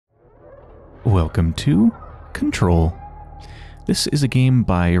Welcome to Control. This is a game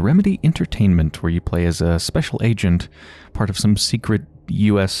by Remedy Entertainment where you play as a special agent, part of some secret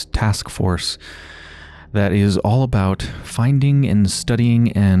US task force that is all about finding and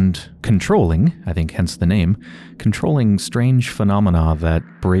studying and controlling, I think hence the name, controlling strange phenomena that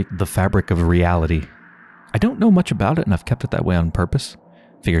break the fabric of reality. I don't know much about it and I've kept it that way on purpose.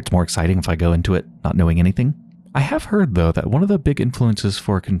 Figure it's more exciting if I go into it not knowing anything. I have heard, though, that one of the big influences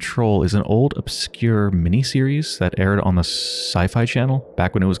for Control is an old, obscure miniseries that aired on the Sci-Fi Channel,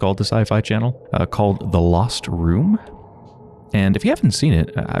 back when it was called the Sci-Fi Channel, called The Lost Room. And if you haven't seen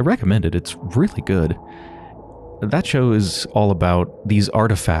it, I recommend it. It's really good. That show is all about these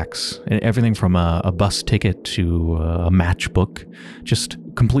artifacts, everything from a bus ticket to a matchbook, just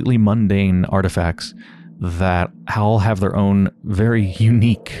completely mundane artifacts that all have their own very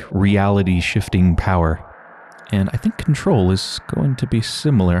unique reality-shifting power. And I think Control is going to be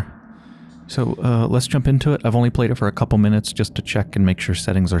similar. So let's jump into it. I've only played it for a couple minutes just to check and make sure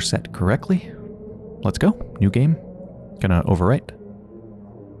settings are set correctly. Let's go. New game. Gonna overwrite.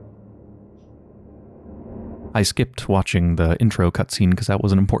 I skipped watching the intro cutscene because that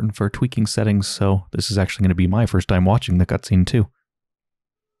wasn't important for tweaking settings, so this is actually going to be my first time watching the cutscene too.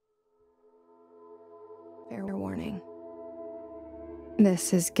 Fair warning.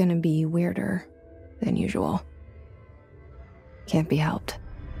 This is gonna be weirder than usual. Can't be helped.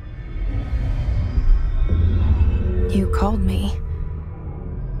 You called me.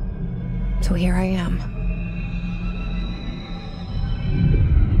 So here I am.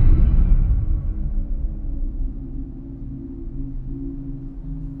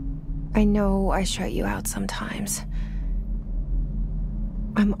 I know I shut you out sometimes.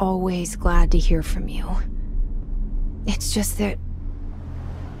 I'm always glad to hear from you. It's just that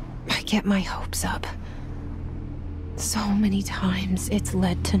I get my hopes up. So many times it's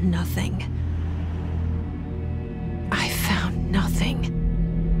led to nothing. I found nothing.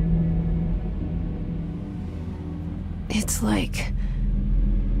 It's like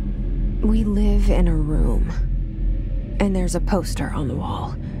we live in a room and there's a poster on the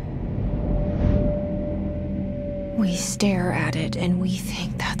wall. We stare at it and we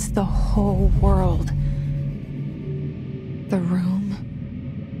think that's the whole world. The room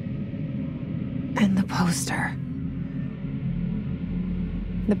and the poster.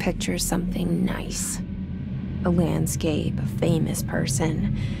 The picture's something nice. A landscape, a famous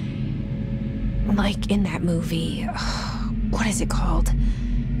person. Like in that movie, what is it called?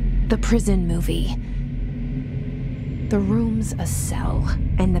 The prison movie. The room's a cell,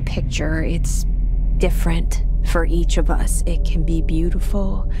 and the picture, it's different for each of us. It can be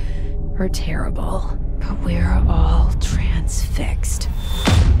beautiful or terrible, but we're all transfixed.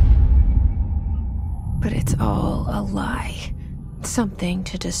 But it's all a lie. Something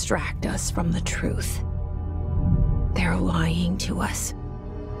to distract us from the truth. They're lying to us.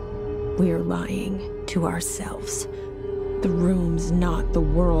 We're lying to ourselves. The room's not the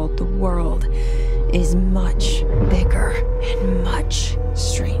world. The world is much bigger and much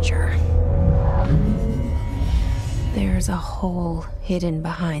stranger. There's a hole hidden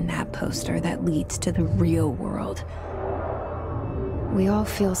behind that poster that leads to the real world. We all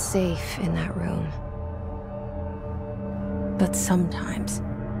feel safe in that room. But sometimes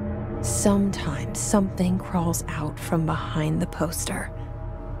something crawls out from behind the poster.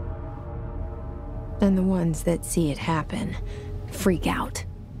 And the ones that see it happen freak out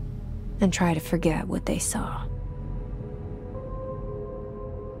and try to forget what they saw.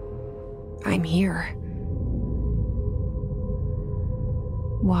 I'm here.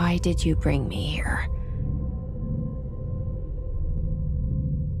 Why did you bring me here?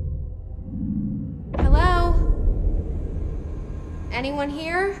 Hello? Anyone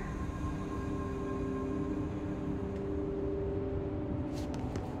here?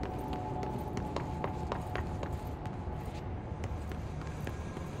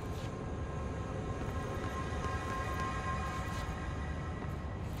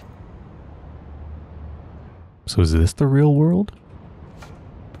 So is this the real world?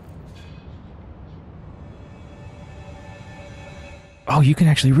 Oh, you can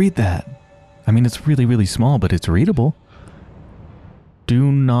actually read that. I mean, it's really, really small, but it's readable. Do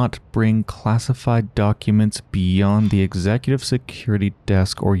not bring classified documents beyond the executive security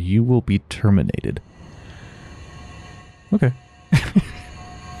desk or you will be terminated. Okay.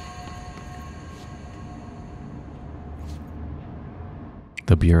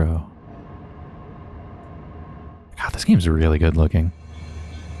 The Bureau. God, this game's really good looking.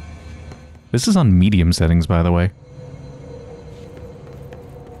 This is on medium settings, by the way.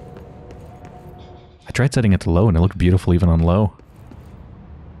 I tried setting it to low and it looked beautiful even on low.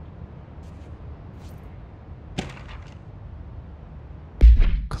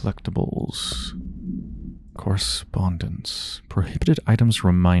 Collectibles. Correspondence. Prohibited items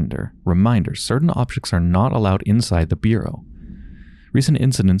reminder. Reminder. Certain objects are not allowed inside the Bureau. Recent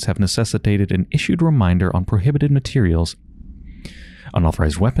incidents have necessitated an issued reminder on prohibited materials.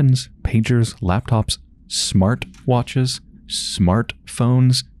 Unauthorized weapons, pagers, laptops, smart watches,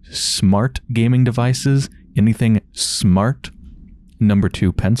 smartphones, smart gaming devices, anything smart. Number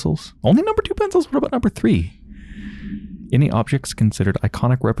 2 pencils. Only number 2 pencils? What about number 3? Any objects considered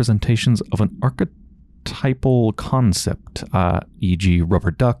iconic representations of an archetypal concept, e.g.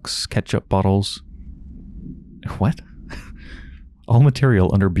 rubber ducks, ketchup bottles. What? All material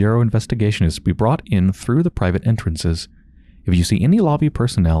under Bureau investigation is to be brought in through the private entrances. If you see any lobby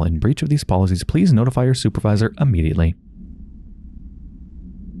personnel in breach of these policies, please notify your supervisor immediately.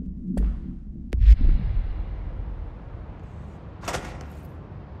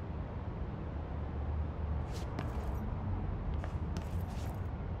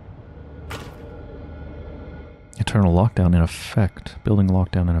 Internal lockdown in effect. Building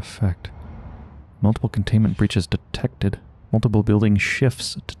lockdown in effect. Multiple containment breaches detected. Multiple building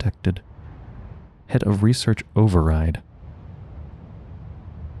shifts detected. Head of research override.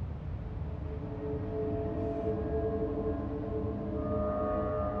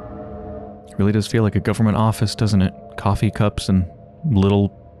 It really does feel like a government office, doesn't it? Coffee cups and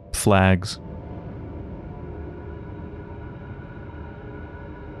little flags.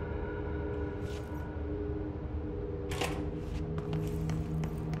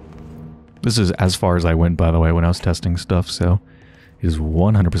 This is as far as I went, by the way, when I was testing stuff, so it is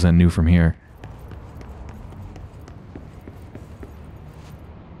 100% new from here.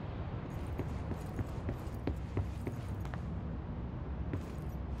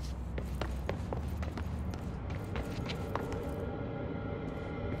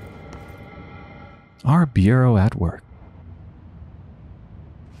 Our Bureau at work.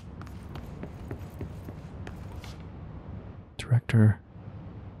 Director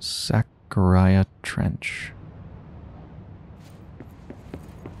Zachariah Trench.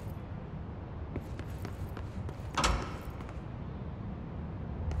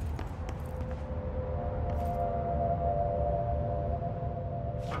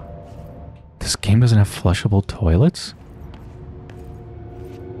 This game doesn't have flushable toilets?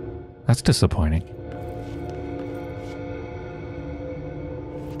 That's disappointing.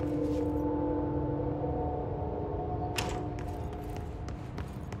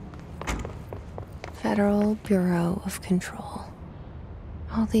 Federal Bureau of Control.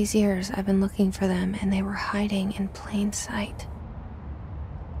 All these years I've been looking for them and they were hiding in plain sight.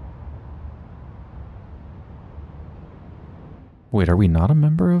 Wait, are we not a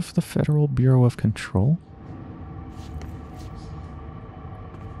member of the Federal Bureau of Control?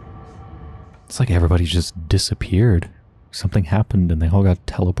 It's like everybody just disappeared. Something happened and they all got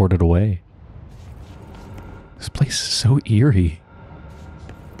teleported away. This place is so eerie.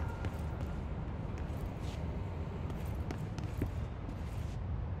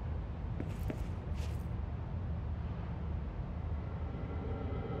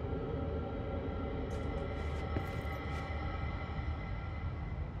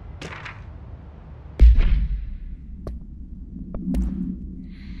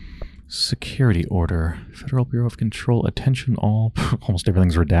 Security order. Federal Bureau of Control. Attention all. Almost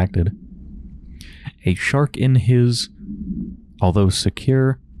everything's redacted. A shark in his, although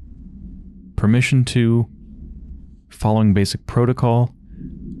secure, permission to, following basic protocol,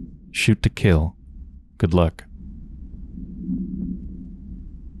 shoot to kill. Good luck.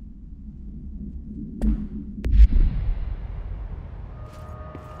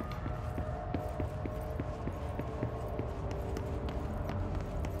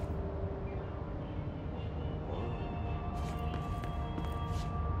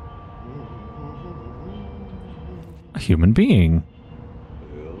 Human being.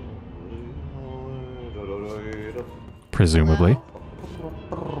 Presumably.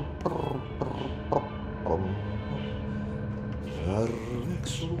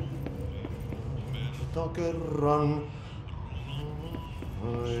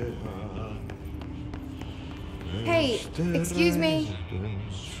 Hey, excuse me.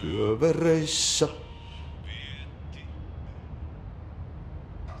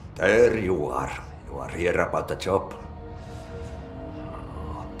 There you are. You are here about the job.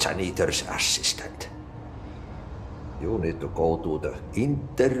 Janitor's assistant. You need to go to the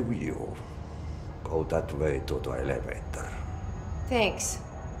interview. Go that way to the elevator. Thanks.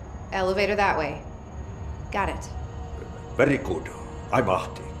 Elevator that way. Got it. Very good. I'm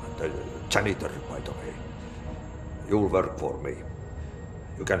Ahti, the janitor, by the way. You'll work for me.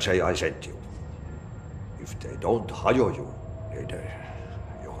 You can say I sent you. If they don't hire you, then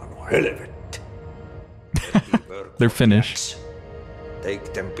you helvet. They're Finnish.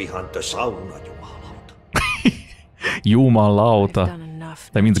 Take them behind the sauna, jumalauta. I've Jumalauta. done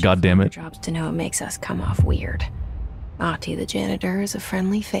enough That means night shift goddamn it. jobs to know it makes us come off weird. Ahti the janitor is a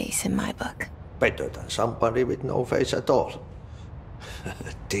friendly face in my book. Better than somebody with no face at all.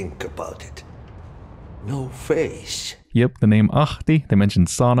 Think about it. No face. Yep, the name Ahti. They mentioned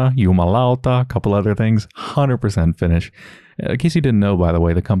sauna, Jumalauta, a couple other things. 100% Finnish. In case you didn't know, by the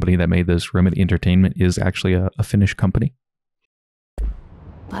way, the company that made this, Remedy Entertainment, is actually a Finnish company.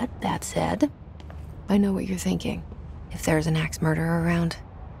 But that said, I know what you're thinking. If there's an axe murderer around,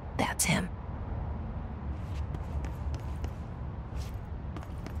 that's him.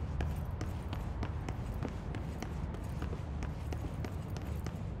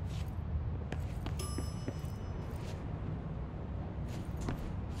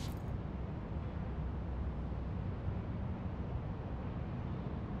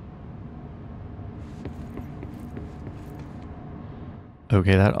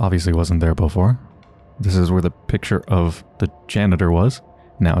 Okay, that obviously wasn't there before. This is where the picture of the janitor was.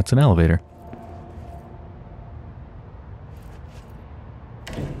 Now it's an elevator.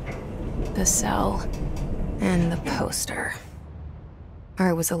 The cell and the poster.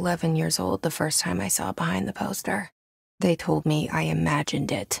 I was 11 years old the first time I saw behind the poster. They told me I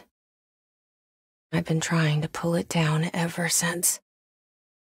imagined it. I've been trying to pull it down ever since.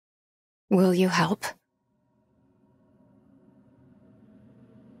 Will you help?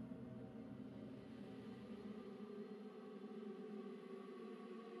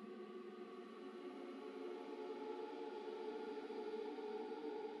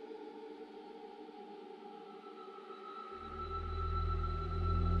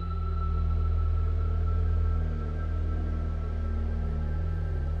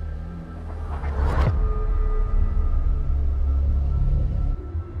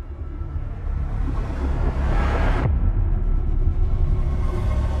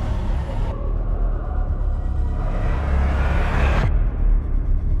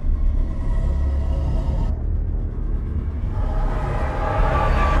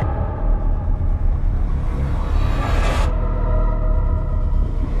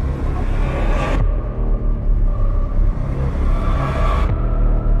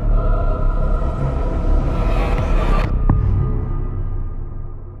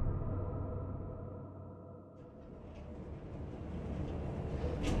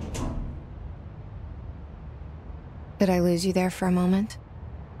 Did I lose you there for a moment?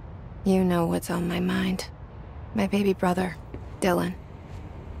 You know what's on my mind. My baby brother, Dylan.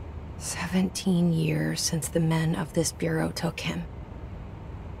 17 years since the men of this bureau took him.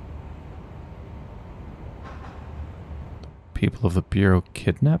 People of the Bureau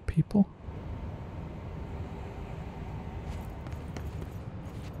kidnap people?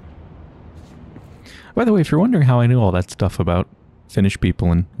 By the way, if you're wondering how I knew all that stuff about Finnish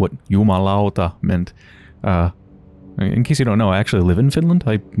people and what Jumalauta meant, in case you don't know, I actually live in Finland.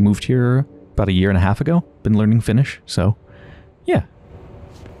 I moved here about a year and a half ago. Been learning Finnish, so yeah.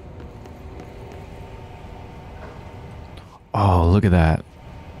 Oh, look at that.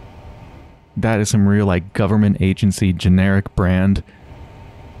 That is some real, like, government agency generic brand.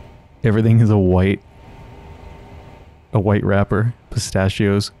 Everything is a white wrapper,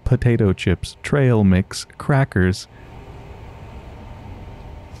 pistachios, potato chips, trail mix, crackers.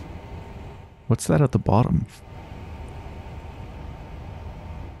 What's that at the bottom?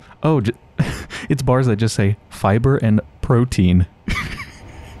 Oh, it's bars that just say fiber and protein.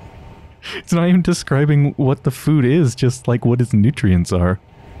 It's not even describing what the food is, just like what its nutrients are.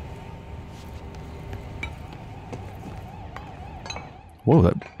 Whoa,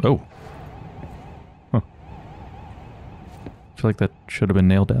 that... Oh. Huh. I feel like that should have been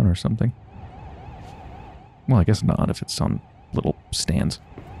nailed down or something. Well, I guess not if it's on little stands.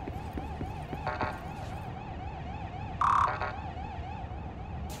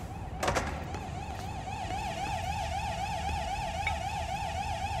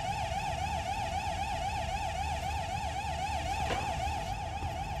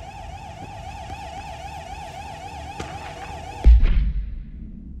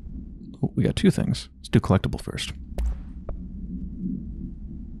 We got two things. Let's do collectible first.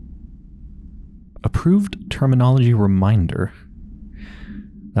 Approved terminology reminder.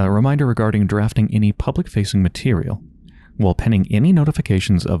 A reminder regarding drafting any public-facing material while penning any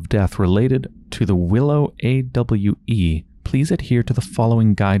notifications of death related to the Willow AWE. Please adhere to the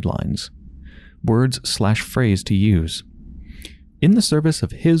following guidelines. Words/phrase to use. In the service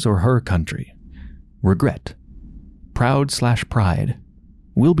of his or her country. Regret. Proud/pride.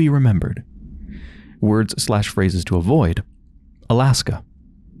 Will be remembered. Words/phrases to avoid. Alaska.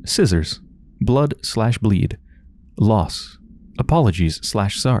 Scissors. Blood/bleed. Loss.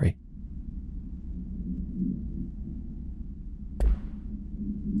 Apologies/sorry.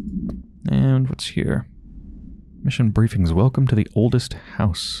 And what's here? Mission briefings. Welcome to the oldest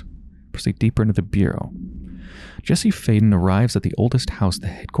house. Proceed deeper into the Bureau. Jesse Faden arrives at the oldest house, the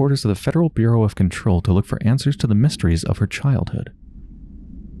headquarters of the Federal Bureau of Control, to look for answers to the mysteries of her childhood.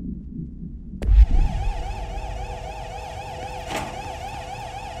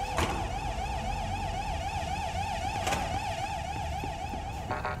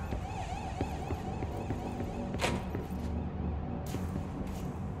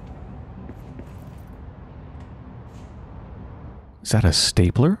 Is that a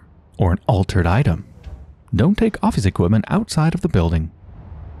stapler or an altered item? Don't take office equipment outside of the building.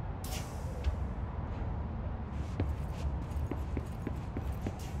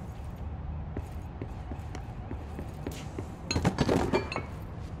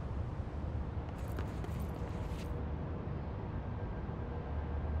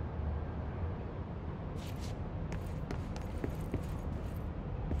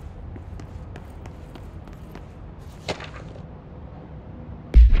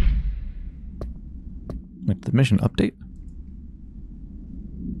 Wait, the mission update?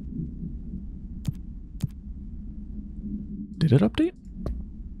 Did it update?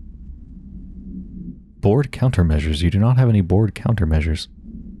 Board countermeasures. You do not have any board countermeasures.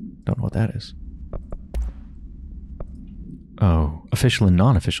 Don't know what that is. Oh, official and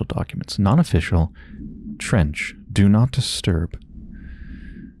non-official documents. Non-official. Trench. Do not disturb.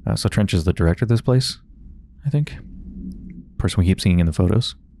 So Trench is the director of this place, I think. Person we keep seeing in the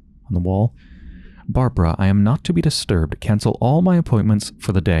photos on the wall. Barbara, I am not to be disturbed. Cancel all my appointments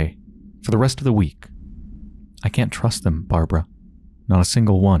for the day. For the rest of the week. I can't trust them, Barbara. Not a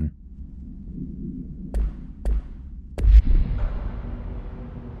single one.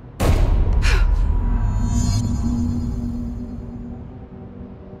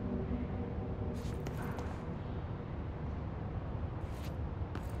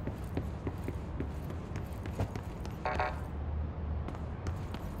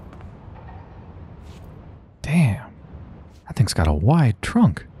 Damn. That thing's got a wide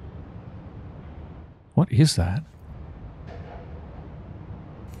trunk. What is that?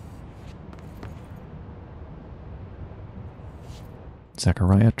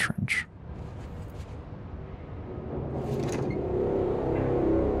 Zachariah Trench.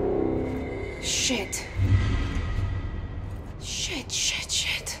 Shit.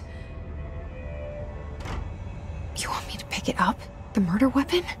 Shit. You want me to pick it up? The murder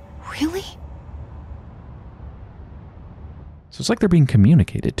weapon? Really? So it's like they're being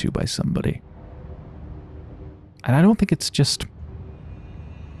communicated to by somebody. And I don't think it's just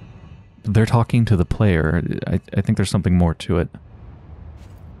they're talking to the player. I think there's something more to it.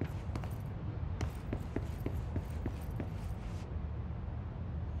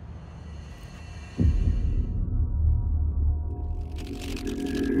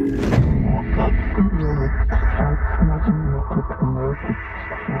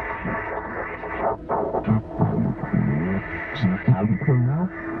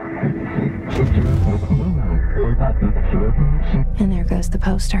 And there goes the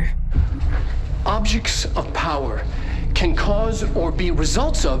poster. Objects of power can cause or be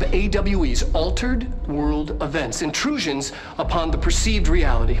results of AWE's altered world events, intrusions upon the perceived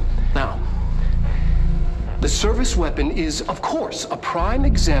reality. Now, the service weapon is, of course, a prime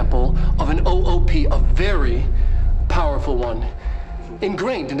example of an OOP, a very powerful one.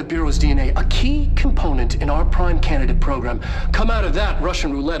 Ingrained in the Bureau's DNA, a key component in our prime candidate program. Come out of that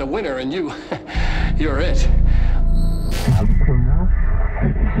Russian roulette a winner and you're it.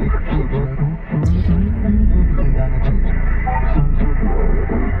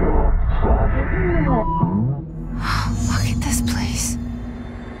 Look at this place.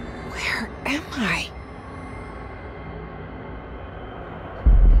 Where am I?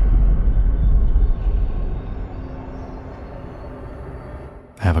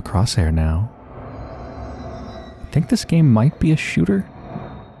 I have a crosshair now. I think this game might be a shooter,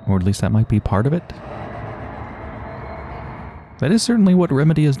 or at least that might be part of it. That is certainly what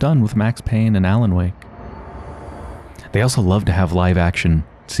Remedy has done with Max Payne and Alan Wake. They also love to have live action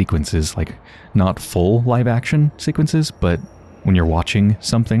sequences, like not full live action sequences, but when you're watching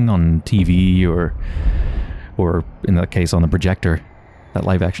something on TV or in that case on the projector, that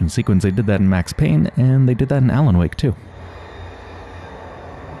live action sequence, they did that in Max Payne and they did that in Alan Wake too.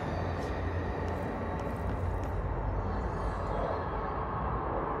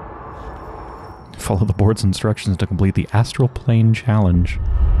 Follow the board's instructions to complete the Astral Plane Challenge.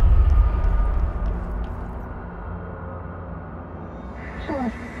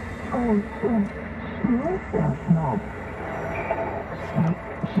 I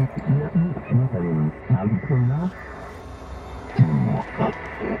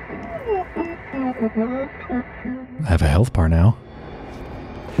have a health bar now.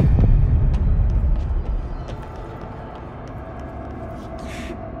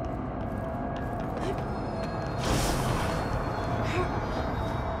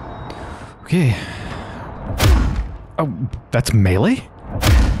 Okay. Oh, that's melee?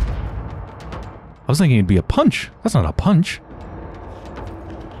 I was thinking it'd be a punch. That's not a punch.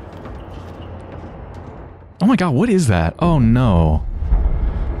 Oh my god, what is that? Oh no.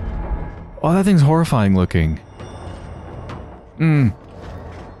 Oh, that thing's horrifying looking.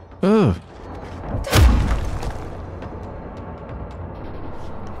 Ugh.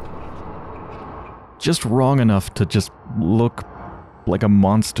 Just wrong enough to just look like a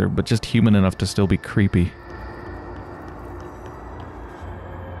monster, but just human enough to still be creepy.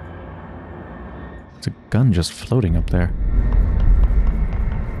 It's a gun just floating up there.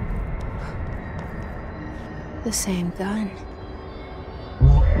 The same gun.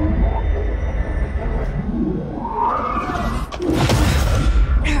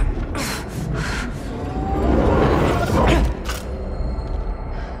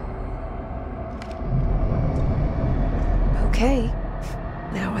 Okay,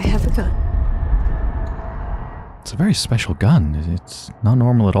 now I have a gun. It's a very special gun. It's not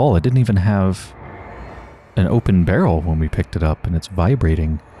normal at all. It didn't even have an open barrel when we picked it up, and it's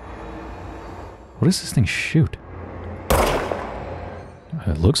vibrating. What does this thing shoot?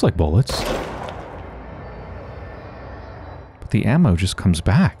 It looks like bullets. But the ammo just comes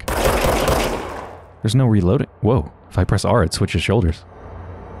back. There's no reloading. Whoa. If I press R, it switches shoulders.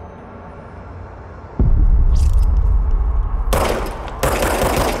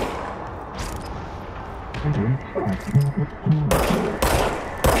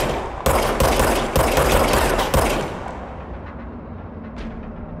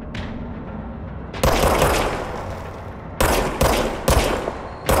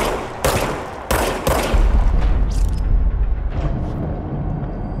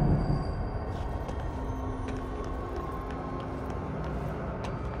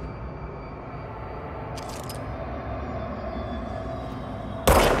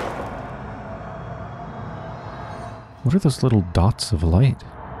 What are those little dots of light?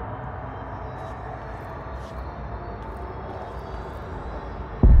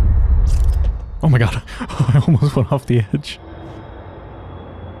 Oh my god, I almost went off the edge.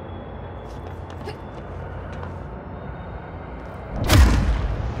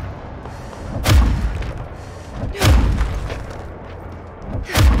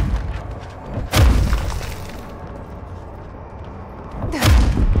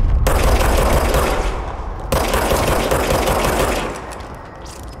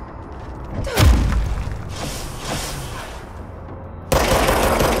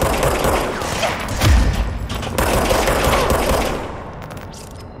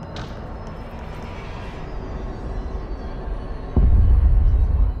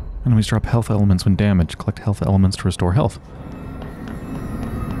 Enemies drop health elements when damaged. Collect health elements to restore health.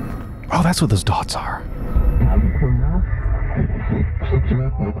 Oh, that's what those dots are.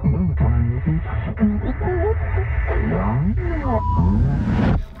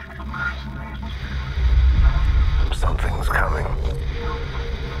 Something's coming.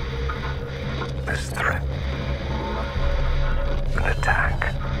 This threat. An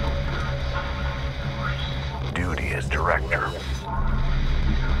attack. Duty as director.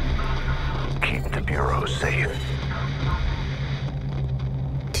 Keep the Bureau safe.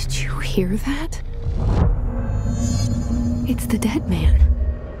 Did you hear that? It's the dead man.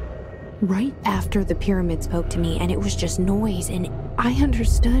 Right after the pyramid spoke to me, and it was just noise, and I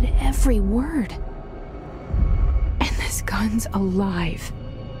understood every word. And this gun's alive.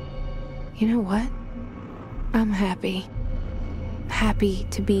 You know what? I'm happy. Happy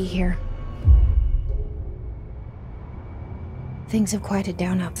to be here. Things have quieted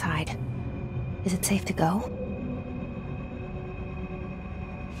down outside. Is it safe to go?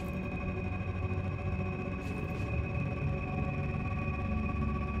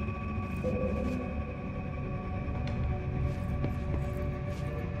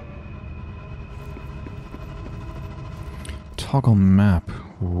 Toggle map.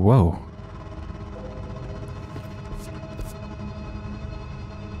 Whoa.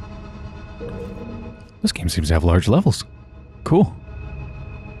 This game seems to have large levels. Cool.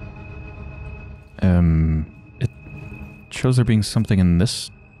 It shows there being something in this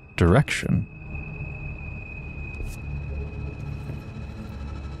direction.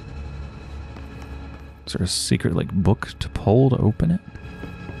 Is there a secret, like, book to pull to open it?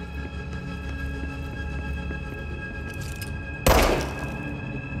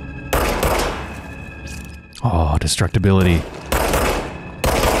 destructibility.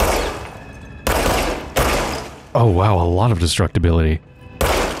 Oh wow, a lot of destructibility.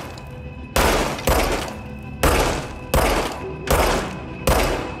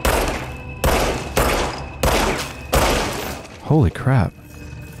 Holy crap.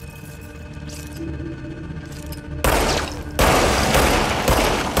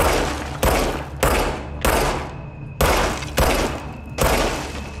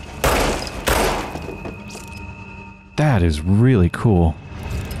 That is really cool.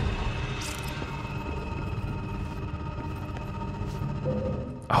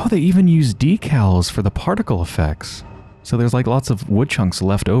 Oh, they even use decals for the particle effects. So there's like lots of wood chunks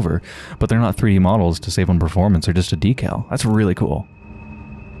left over, but they're not 3D models to save on performance, they're just a decal. That's really cool.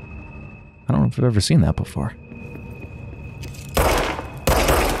 I don't know if I've ever seen that before.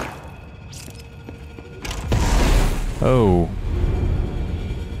 Oh.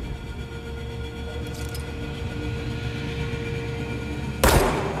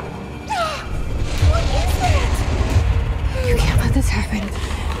 You can't let this happen.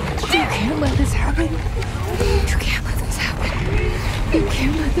 You can't let this happen. You can't let this happen. You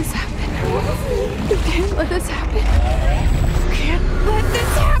can't let this happen. You can't let this happen. You can't let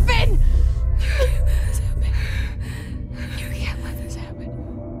this happen. You can't let this happen.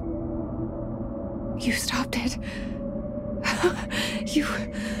 You stopped it. You...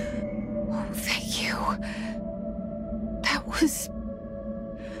 Oh, thank you. That was...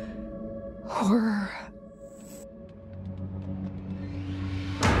 horror.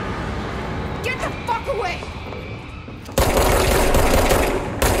 Get the fuck away!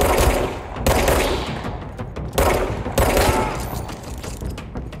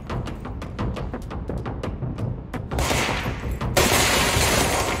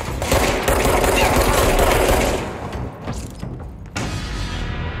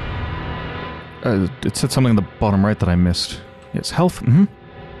 It said something in the bottom right that I missed. Yes, health. Mm-hmm.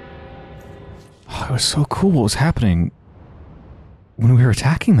 Oh, it was so cool what was happening when we were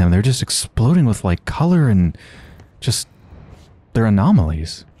attacking them. They're just exploding with like color and just... they're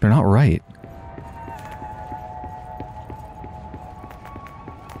anomalies. They're not right.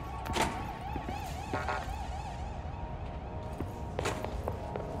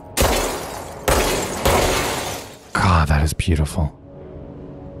 God, that is beautiful.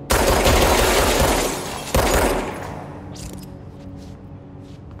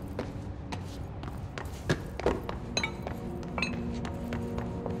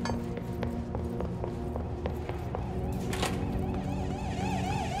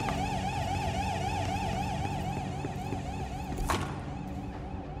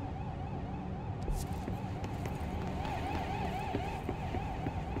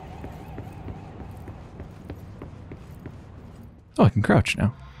 Oh, I can crouch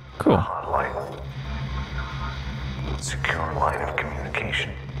now. Cool. Hotline. Secure line of communication.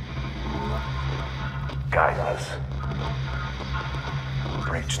 Guide us.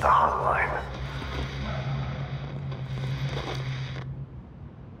 Reach the hotline.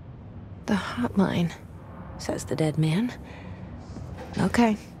 The hotline, says the dead man.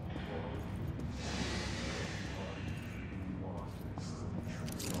 Okay.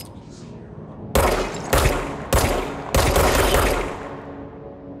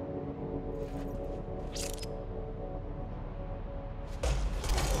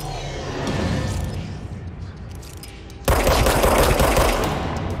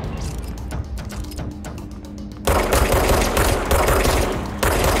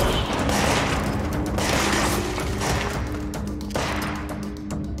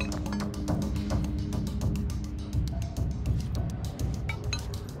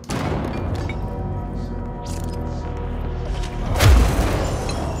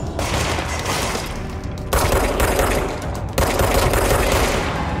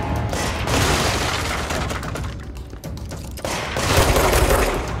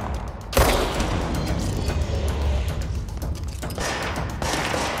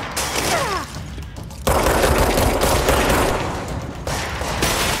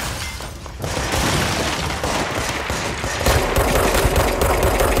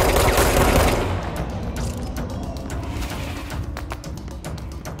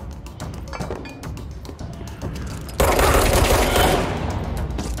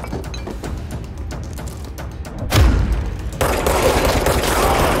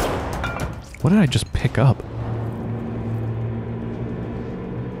 What did I just pick up?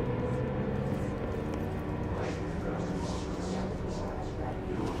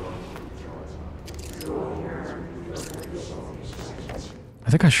 I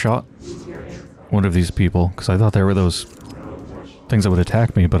think I shot one of these people because I thought they were those things that would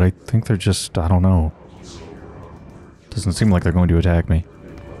attack me, but I think they're just, I don't know. Doesn't seem like they're going to attack me.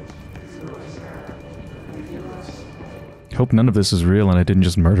 Hope none of this is real and I didn't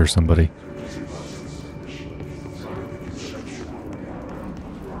just murder somebody.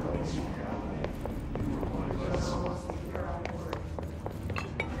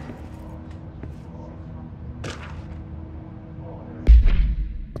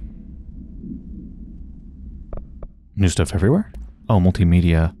 New stuff everywhere? Oh,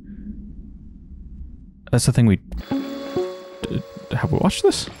 multimedia. That's the thing we... Have we watched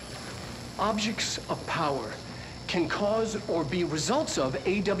this? Objects of power can cause or be results of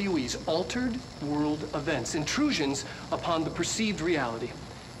AWE's altered world events, intrusions upon the perceived reality.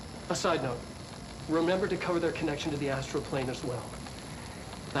 A side note, remember to cover their connection to the astral plane as well.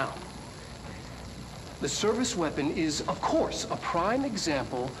 Now, the service weapon is, of course, a prime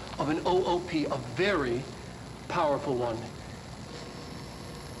example of an OOP, a very powerful one.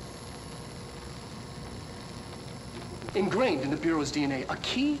 Ingrained in the Bureau's DNA, a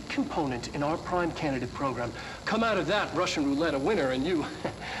key component in our prime candidate program. Come out of that Russian roulette a winner and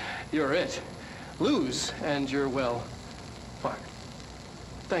you're it. Lose and you're, well, fired.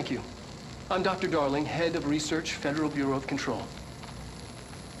 Thank you. I'm Dr. Darling, head of research, Federal Bureau of Control.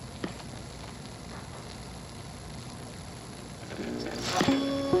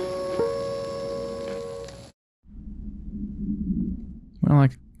 Well, I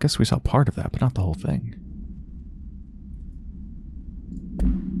guess we saw part of that, but not the whole thing.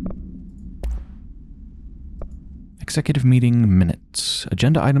 Executive meeting minutes.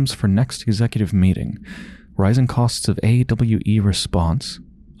 Agenda items for next executive meeting. Rising costs of AWE response.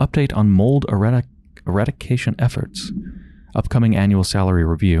 Update on mold eradication efforts. Upcoming annual salary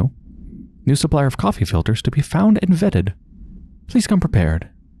review. New supplier of coffee filters to be found and vetted. Please come prepared.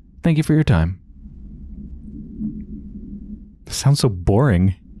 Thank you for your time. This sounds so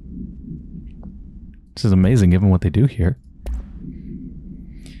boring. This is amazing given what they do here.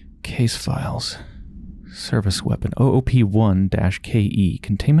 Case files. Service weapon. OOP-1-KE.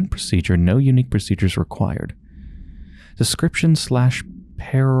 Containment procedure. No unique procedures required. Description /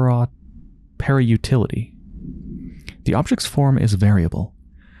 para-utility. The object's form is variable.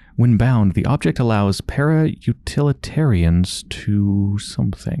 When bound, the object allows para-utilitarians to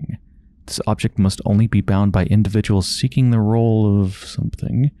something. This object must only be bound by individuals seeking the role of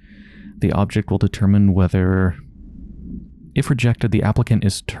something. The object will determine whether... If rejected, the applicant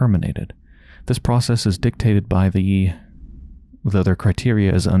is terminated. This process is dictated by though their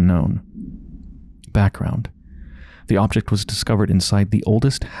criteria is unknown. Background. The object was discovered inside the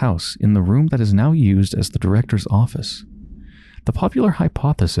oldest house in the room that is now used as the director's office. The popular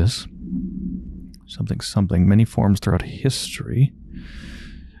hypothesis, something, many forms throughout history.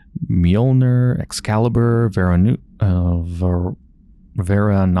 Mjolnir, Excalibur,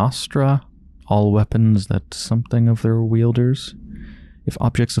 Vera Nostra, all weapons that something of their wielders. If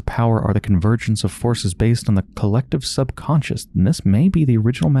objects of power are the convergence of forces based on the collective subconscious, then this may be the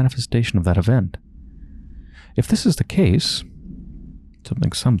original manifestation of that event. If this is the case,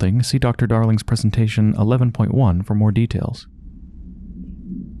 something, see Dr. Darling's presentation 11.1 for more details.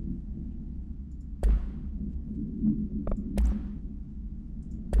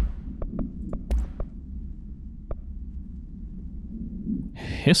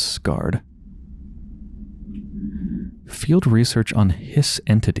 Hiss Guard. Field research on Hiss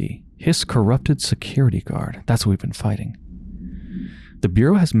entity. Hiss corrupted security guard. That's what we've been fighting. The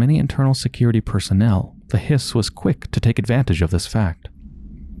Bureau has many internal security personnel. The Hiss was quick to take advantage of this fact.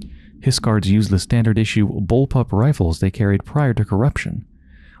 Hiss guards use the standard issue bullpup rifles they carried prior to corruption,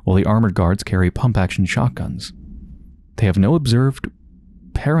 while the armored guards carry pump-action shotguns. They have no observed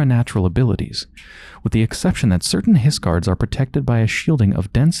paranatural abilities, with the exception that certain Hiss guards are protected by a shielding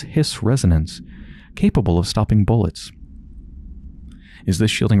of dense Hiss resonance, capable of stopping bullets. Is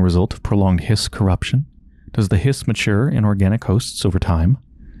this shielding a result of prolonged Hiss corruption? Does the Hiss mature in organic hosts over time?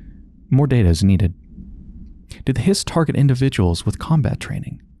 More data is needed. Did the Hiss target individuals with combat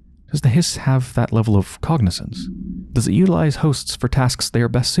training? Does the Hiss have that level of cognizance? Does it utilize hosts for tasks they are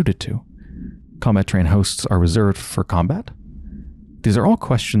best suited to? Combat-trained hosts are reserved for combat? These are all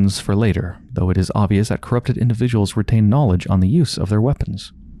questions for later, though it is obvious that corrupted individuals retain knowledge on the use of their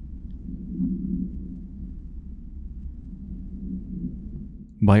weapons.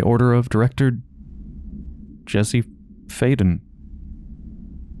 By order of Director Jesse Faden.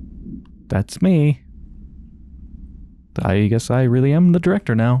 That's me. I guess I really am the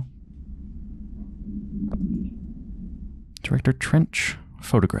director now. Director Trench.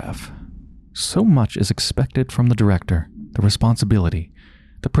 Photograph. So much is expected from the director. The responsibility.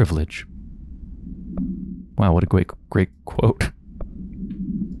 The privilege. Wow, what a great quote.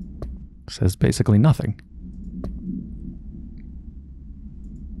 Says basically nothing.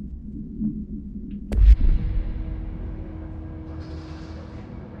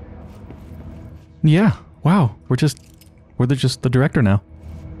 Yeah. Wow. We're just the director now.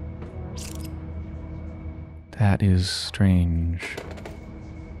 That is strange.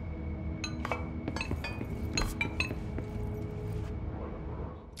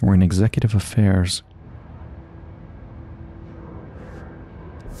 We're in executive affairs.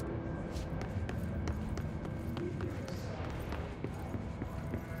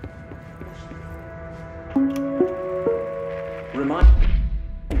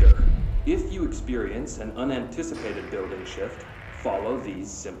 Reminder, if you experience an unanticipated building shift, follow these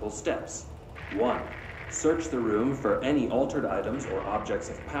simple steps. 1. Search the room for any altered items or objects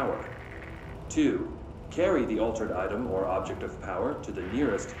of power. 2. Carry the altered item or object of power to the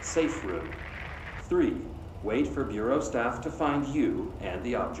nearest safe room. 3. Wait for Bureau staff to find you and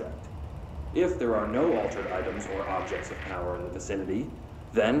the object. If there are no altered items or objects of power in the vicinity,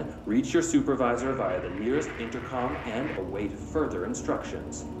 then reach your supervisor via the nearest intercom and await further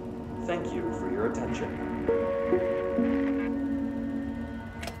instructions. Thank you for your attention.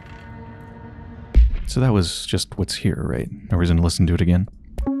 So that was just what's here, right? No reason to listen to it again.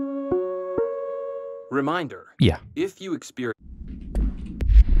 Reminder. Yeah. If you experience...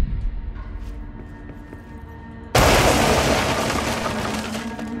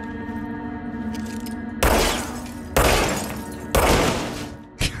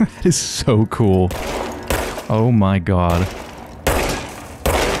 That is so cool. Oh my god.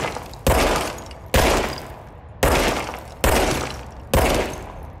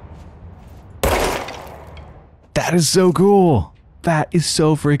 That is so cool. That is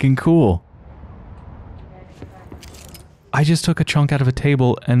so freaking cool. I just took a chunk out of a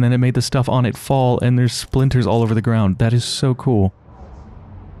table and then it made the stuff on it fall and there's splinters all over the ground. That is so cool.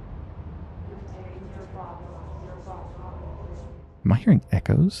 Am I hearing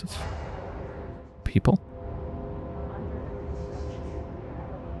echoes of people?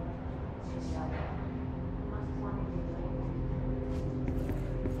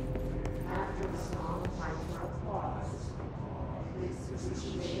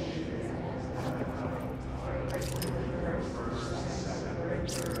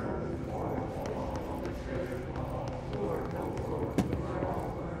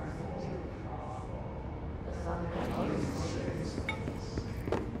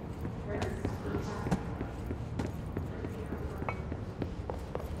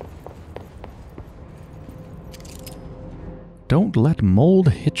 Don't let mold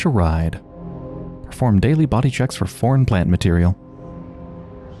hitch a ride. Perform daily body checks for foreign plant material.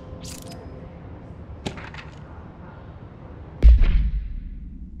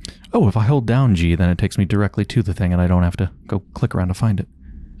 Oh, if I hold down G, then it takes me directly to the thing and I don't have to go click around to find it.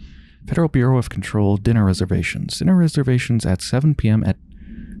 Federal Bureau of Control dinner reservations. Dinner reservations at 7 p.m. at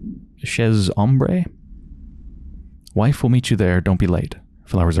Chez Ombre. Wife will meet you there, don't be late.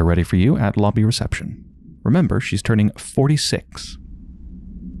 Flowers are ready for you at lobby reception. Remember, she's turning 46.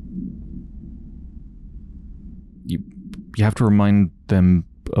 You have to remind them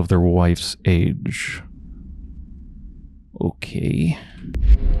of their wife's age. Okay.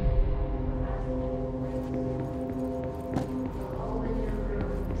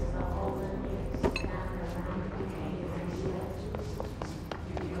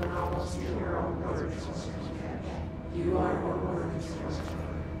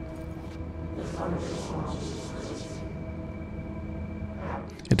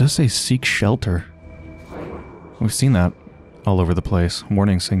 It does say seek shelter. We've seen that all over the place.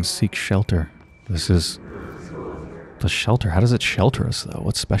 Warning saying seek shelter. This is the shelter. How does it shelter us, though?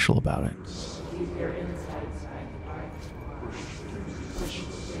 What's special about it?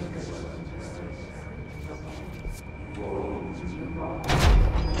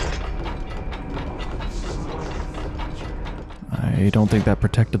 I don't think that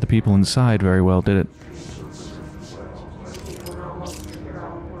protected the people inside very well, did it?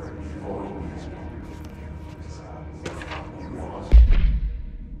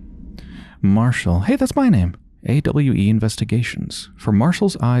 Marshall. Hey, that's my name. AWE Investigations. For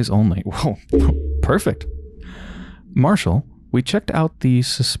Marshall's eyes only. Whoa, perfect. Marshall, we checked out the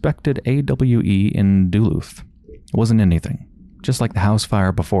suspected AWE in Duluth. It wasn't anything. Just like the house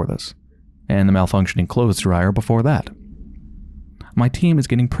fire before this. And the malfunctioning clothes dryer before that. My team is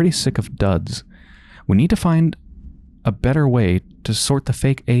getting pretty sick of duds. We need to find a better way to sort the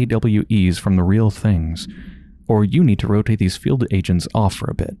fake AWEs from the real things. Or you need to rotate these field agents off for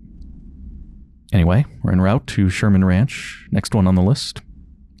a bit. Anyway, we're en route to Sherman Ranch, next one on the list.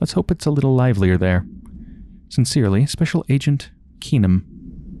 Let's hope it's a little livelier there. Sincerely, Special Agent Keenum.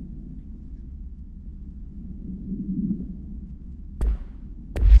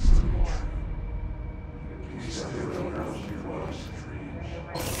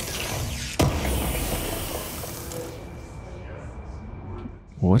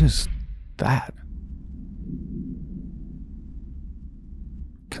 What is that?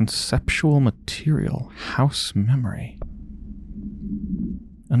 Conceptual material. House memory.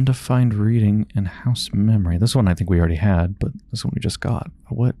 Undefined reading and house memory. This one I think we already had, but this one we just got.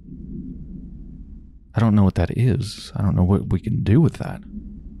 What? I don't know what that is. I don't know what we can do with that.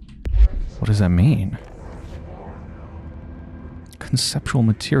 What does that mean? Conceptual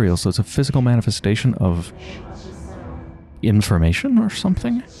material. So it's a physical manifestation of information or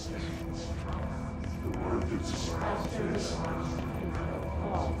something?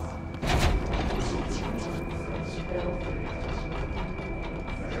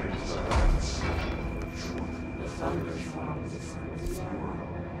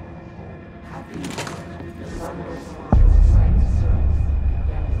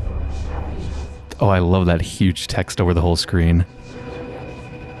 Oh, I love that huge text over the whole screen.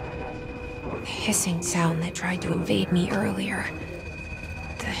 The hissing sound that tried to invade me earlier.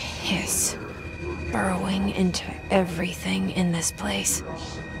 The hiss. Burrowing into everything in this place.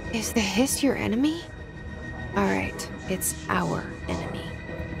 Is the hiss your enemy? Alright, it's our enemy.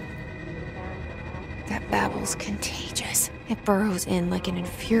 That babble's contagious. It burrows in like an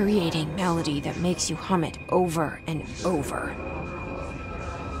infuriating melody that makes you hum it over and over.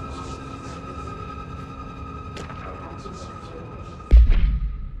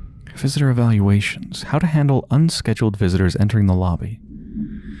 Visitor evaluations. How to handle unscheduled visitors entering the lobby.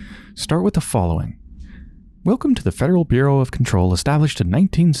 Start with the following. Welcome to the Federal Bureau of Control, established in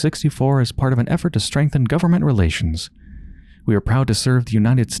 1964 as part of an effort to strengthen government relations. We are proud to serve the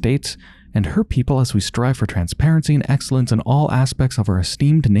United States and her people as we strive for transparency and excellence in all aspects of our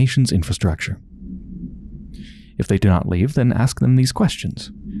esteemed nation's infrastructure. If they do not leave, then ask them these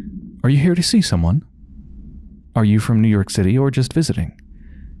questions. Are you here to see someone? Are you from New York City or just visiting?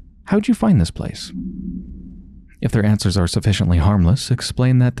 How'd you find this place? If their answers are sufficiently harmless,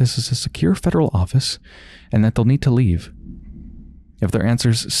 explain that this is a secure federal office and that they'll need to leave. If their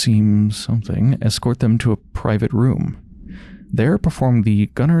answers seem something, escort them to a private room. There, perform the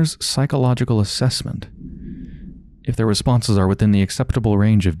gunner's psychological assessment. If their responses are within the acceptable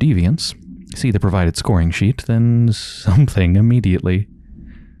range of deviance, see the provided scoring sheet, then something immediately.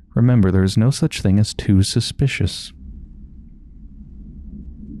 Remember, there is no such thing as too suspicious.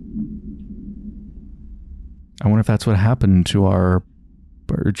 I wonder if that's what happened to or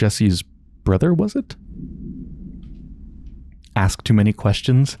Jesse's brother, was it? Asked too many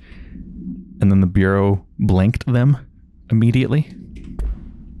questions, and then the Bureau blanked them immediately.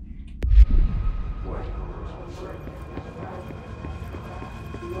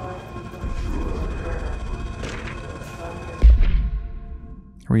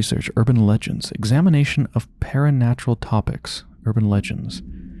 Research, urban legends, examination of paranatural topics, urban legends.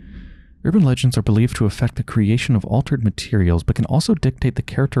 Urban legends are believed to affect the creation of altered materials, but can also dictate the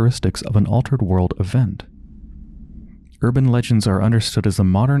characteristics of an altered world event. Urban legends are understood as a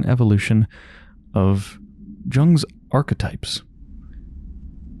modern evolution of Jung's archetypes.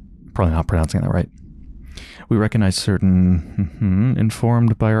 Probably not pronouncing that right. We recognize certain,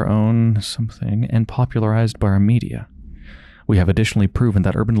 informed by our own something, and popularized by our media. We have additionally proven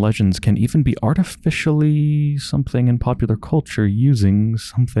that urban legends can even be artificially something in popular culture using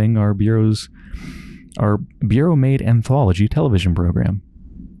something our Bureau-made anthology television program.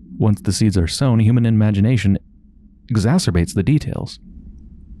 Once the seeds are sown, human imagination exacerbates the details.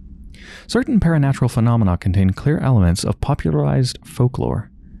 Certain paranatural phenomena contain clear elements of popularized folklore,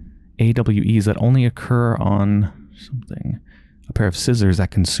 AWEs that only occur on something, a pair of scissors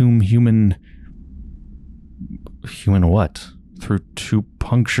that consume human what? Through two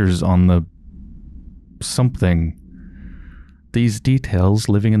punctures on the something. These details,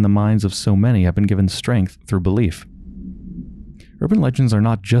 living in the minds of so many, have been given strength through belief. Urban legends are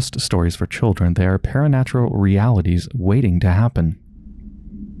not just stories for children, they are paranatural realities waiting to happen.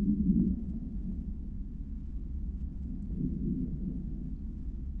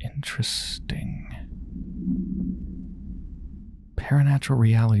 Interesting. Paranatural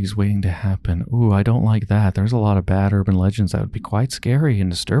realities waiting to happen. Ooh, I don't like that. There's a lot of bad urban legends that would be quite scary and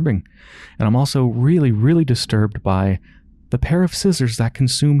disturbing. And I'm also really, really disturbed by the pair of scissors that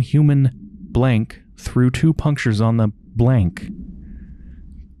consume human blank through two punctures on the blank.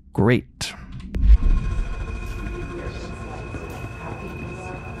 Great.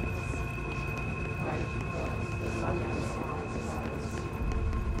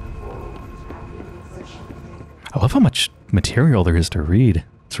 I love how much material there is to read.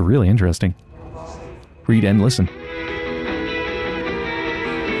 It's really interesting. Read and listen.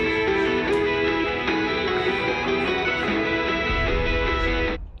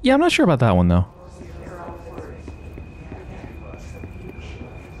 Yeah, I'm not sure about that one, though.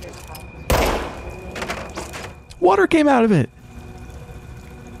 water came out of it.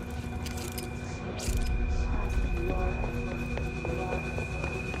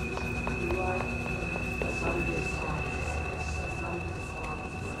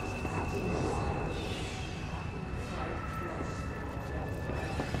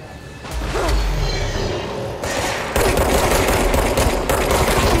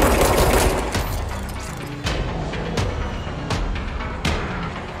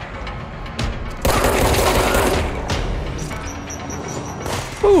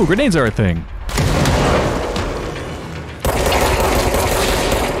 Ooh, grenades are a thing.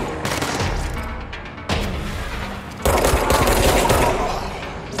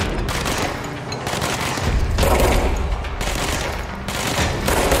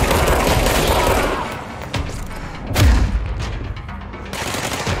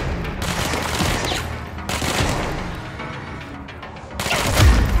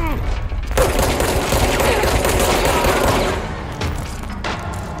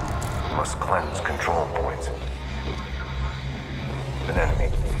 Must cleanse control points. An enemy.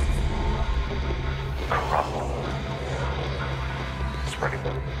 Corrupt. Spreading.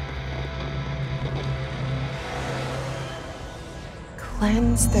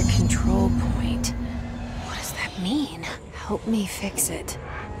 Cleanse the control point. What does that mean? Help me fix it.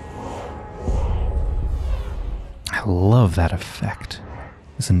 I love that effect.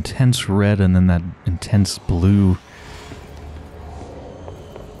 This intense red and then that intense blue.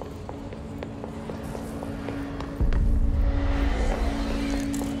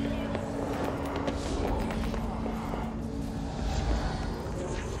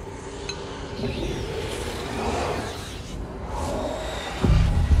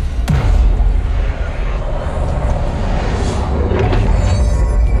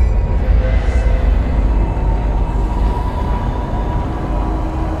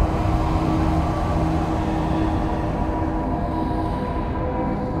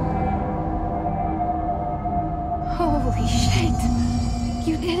 Holy shit!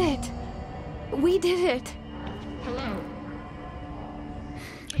 You did it! We did it! Hello.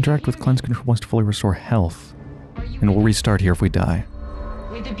 Interact with cleanse control points to fully restore health. And we'll restart here if we die.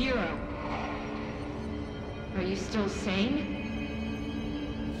 With the Bureau. Are you still sane?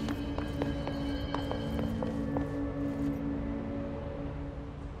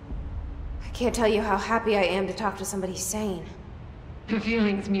 I can't tell you how happy I am to talk to somebody sane. The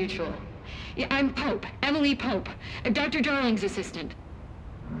feeling's mutual. Yeah, I'm Pope. Emily Pope. Dr. Darling's assistant.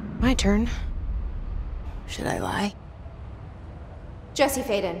 My turn. Should I lie? Jesse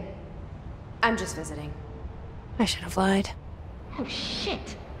Faden. I'm just visiting. I should have lied. Oh,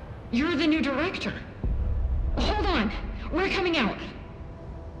 shit. You're the new director. Hold on. We're coming out.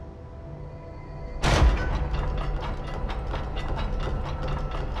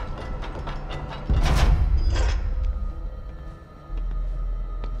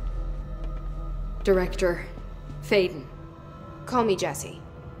 Director Faden. Call me Jesse.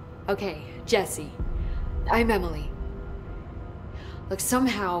 Okay, Jesse. I'm Emily. Look,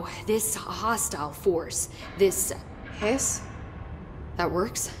 somehow this hostile force, this Hiss? that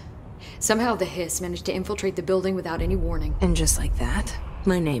works. Somehow the hiss managed to infiltrate the building without any warning. And just like that,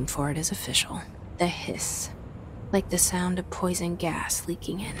 my name for it is official. The hiss. Like the sound of poison gas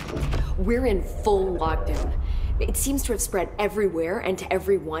leaking in. We're in full lockdown. It seems to have spread everywhere and to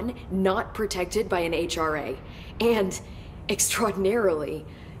everyone not protected by an HRA. And, extraordinarily,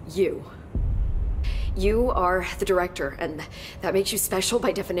 you. You are the director, and that makes you special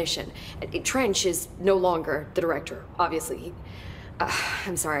by definition. Trench is no longer the director, obviously.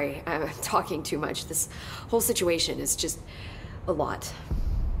 I'm sorry, I'm talking too much. This whole situation is just a lot.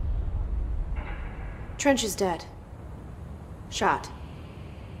 Trench is dead. Shot.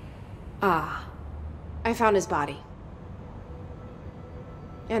 Ah. I found his body.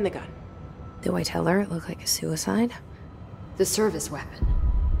 And the gun. Do I tell her it looked like a suicide? The service weapon.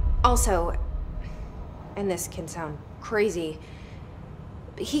 Also, and this can sound crazy,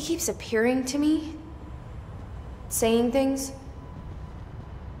 but he keeps appearing to me, saying things.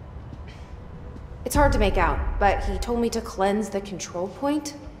 It's hard to make out, but he told me to cleanse the control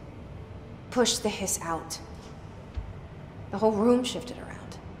point, push the hiss out. The whole room shifted around.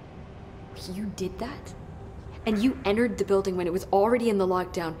 You did that? And you entered the building when it was already in the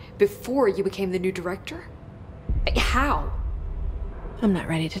lockdown before you became the new director? How? I'm not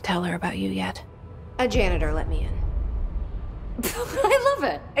ready to tell her about you yet. A janitor let me in. I love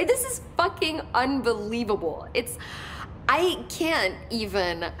it. This is fucking unbelievable. I can't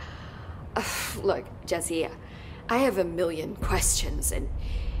even... Look, Jesse, I have a million questions, and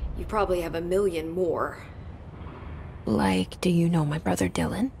you probably have a million more. Like, do you know my brother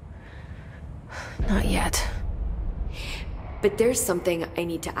Dylan? Not yet. But there's something I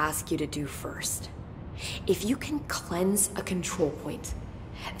need to ask you to do first. If you can cleanse a control point,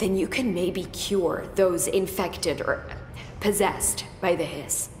 then you can maybe cure those infected or possessed by the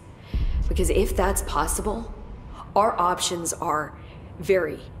hiss. Because if that's possible, our options are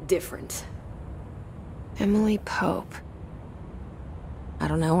very different. Emily Pope. I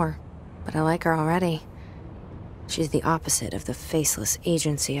don't know her, but I like her already. She's the opposite of the faceless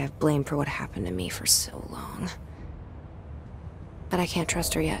agency I've blamed for what happened to me for so long. But I can't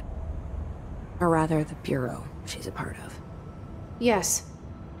trust her yet. Or rather, the Bureau she's a part of. Yes.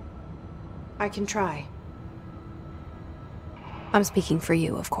 I can try. I'm speaking for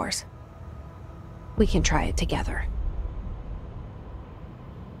you, of course. We can try it together.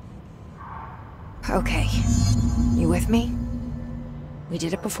 Okay. You with me? We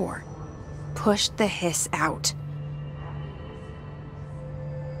did it before. Push the hiss out.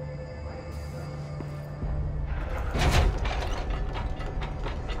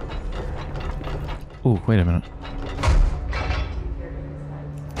 Oh, wait a minute.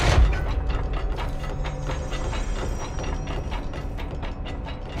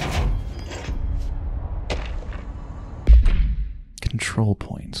 Control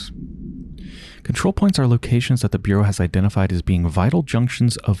points. Control points are locations that the Bureau has identified as being vital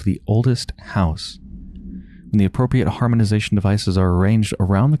junctions of the oldest house. When the appropriate harmonization devices are arranged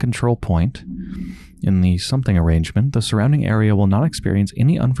around the control point, in the something arrangement, the surrounding area will not experience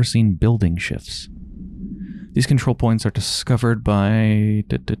any unforeseen building shifts. These control points are discovered by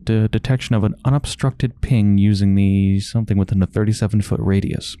detection of an unobstructed ping using the something within a 37-foot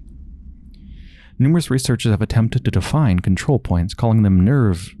radius. Numerous researchers have attempted to define control points, calling them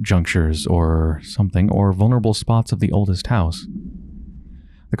nerve junctures or something, or vulnerable spots of the oldest house.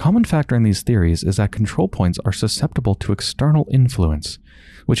 The common factor in these theories is that control points are susceptible to external influence,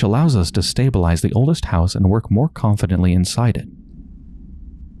 which allows us to stabilize the oldest house and work more confidently inside it.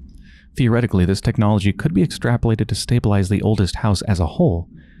 Theoretically, this technology could be extrapolated to stabilize the oldest house as a whole,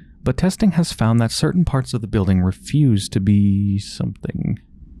 but testing has found that certain parts of the building refuse to be something.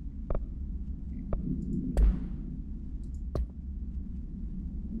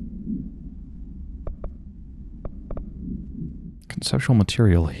 Conceptual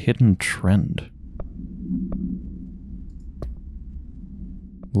material, hidden trend.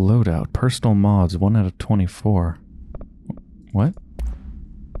 Loadout, personal mods, 1 out of 24. What?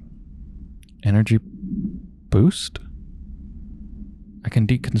 Energy boost? I can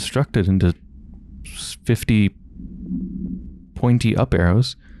deconstruct it into 50 pointy up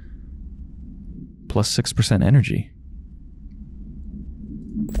arrows plus 6% energy.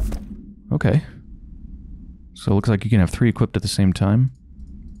 Okay. So it looks like you can have 3 equipped at the same time.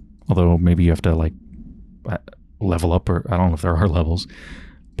 Although maybe you have to like level up, or I don't know if there are levels,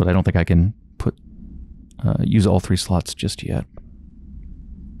 but I don't think I can use all 3 slots just yet.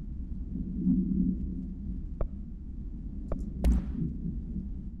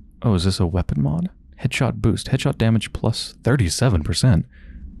 Oh, is this a weapon mod? Headshot boost. Headshot damage plus 37%.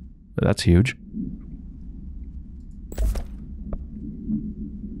 That's huge.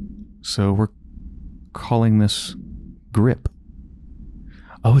 So we're calling this grip.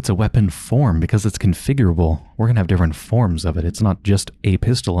 Oh, it's a weapon form because it's configurable. We're going to have different forms of it. It's not just a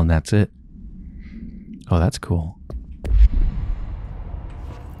pistol and that's it. Oh, that's cool.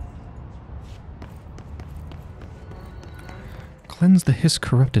 Cleanse the hiss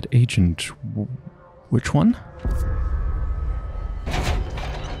corrupted agent. Which one?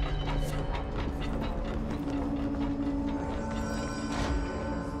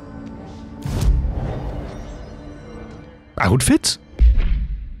 Outfits?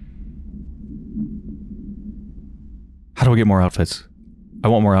 How do I get more outfits? I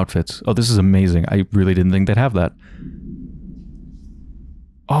want more outfits. Oh, this is amazing. I really didn't think they'd have that.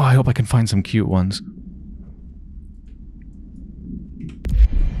 Oh, I hope I can find some cute ones.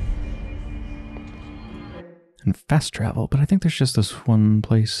 And fast travel, but I think there's just this one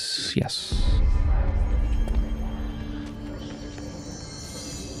place. Yes.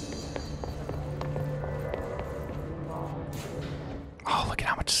 Oh, look at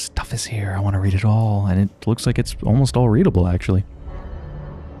how much stuff is here. I want to read it all, and it looks like it's almost all readable, actually.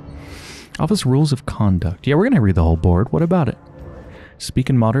 Office rules of conduct. Yeah, we're going to read the whole board. What about it? Speak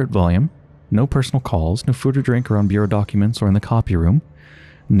in moderate volume. No personal calls. No food or drink around bureau documents or in the copy room.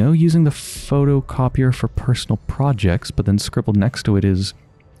 No using the photocopier for personal projects, but then scribbled next to it is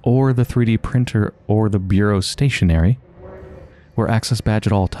or the 3D printer or the bureau stationery. Wear access badge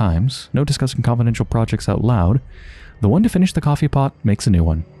at all times. No discussing confidential projects out loud. The one to finish the coffee pot makes a new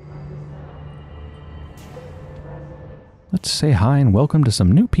one. Let's say hi and welcome to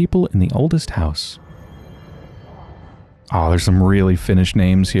some new people in the oldest house. Oh, there's some really Finnish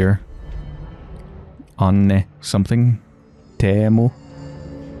names here. Anne something. Teemu.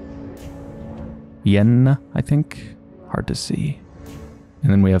 Jenna, I think. Hard to see.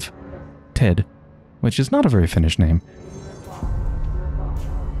 And then we have Ted, which is not a very Finnish name.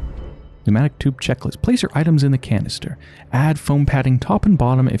 Pneumatic tube checklist. Place your items in the canister. Add foam padding top and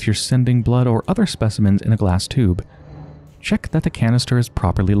bottom if you're sending blood or other specimens in a glass tube. Check that the canister is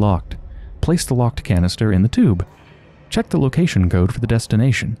properly locked. Place the locked canister in the tube. Check the location code for the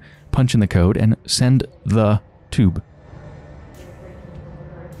destination. Punch in the code and send the tube.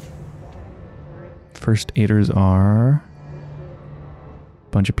 First aiders are...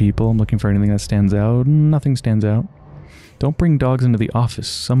 bunch of people. I'm looking for anything that stands out. Nothing stands out. Don't bring dogs into the office.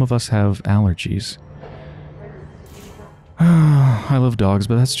 Some of us have allergies. I love dogs,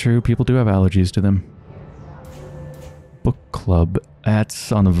 but that's true. People do have allergies to them. Book club.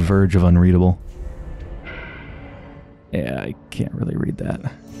 That's on the verge of unreadable. Yeah, I can't really read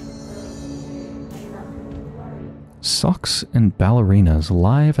that. Socks and ballerinas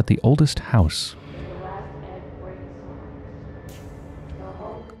live at the oldest house.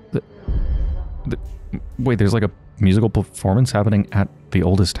 Wait, there's like a musical performance happening at the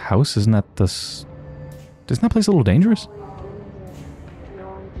oldest house? Isn't that this... Isn't that place a little dangerous?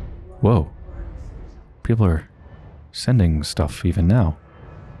 Whoa. People are sending stuff even now.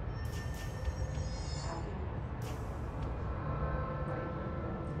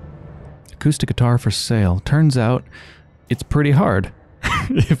 Acoustic guitar for sale. Turns out it's pretty hard.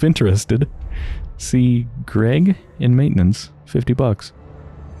 If interested. See Greg in maintenance. $50.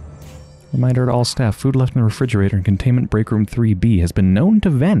 Reminder to all staff, food left in the refrigerator in containment break room 3B has been known to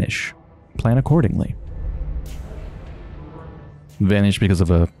vanish. Plan accordingly. Vanish because of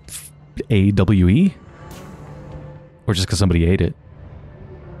a AWE? Or just because somebody ate it?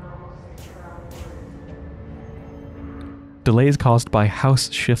 Delays caused by house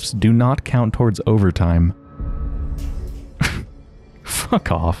shifts do not count towards overtime.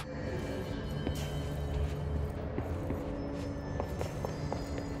 Fuck off.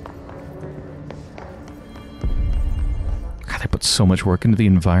 God, they put so much work into the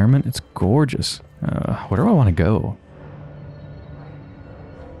environment. It's gorgeous. Where do I want to go?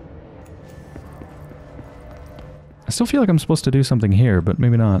 I still feel like I'm supposed to do something here, but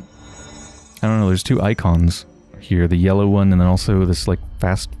maybe not. I don't know, there's two icons here. The yellow one and then also this, like,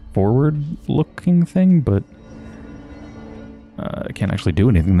 fast-forward looking thing, but... I can't actually do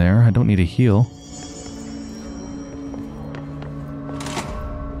anything there. I don't need a heal.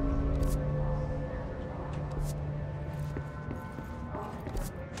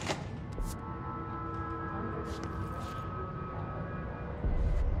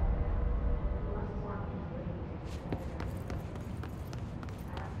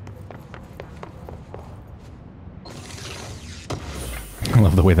 I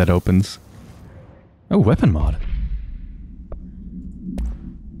love the way that opens. Oh, weapon mod.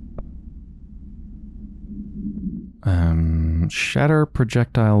 Shatter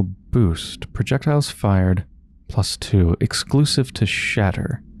projectile boost. Projectiles fired +2. Exclusive to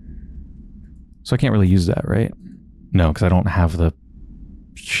shatter. So I can't really use that, right? No, because I don't have the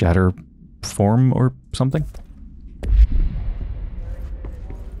shatter form or something.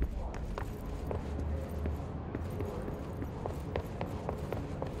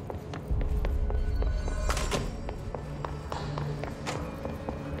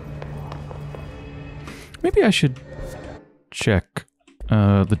 Maybe I should check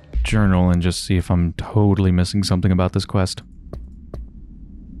the journal and just see if I'm totally missing something about this quest.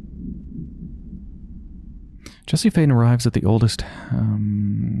 Jesse Faden arrives at the oldest...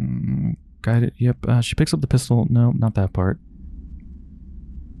 guided... Yep, she picks up the pistol. No, not that part.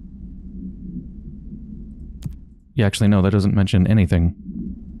 Yeah, actually, no, that doesn't mention anything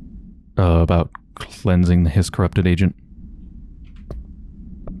about cleansing his corrupted agent.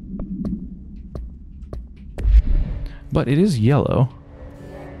 But it is yellow,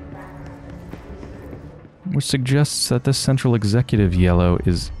 which suggests that this central executive yellow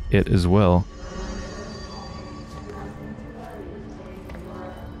is it as well.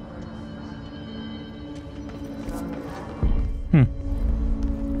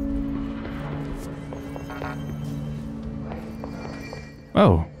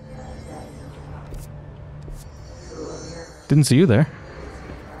 Oh. Didn't see you there.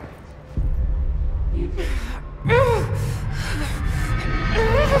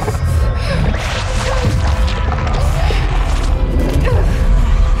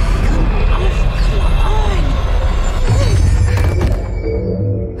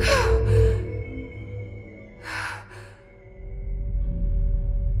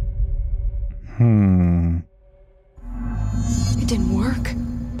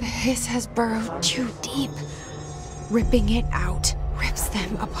 The hiss has burrowed too deep. Ripping it out rips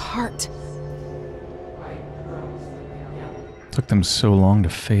them apart. Took them so long to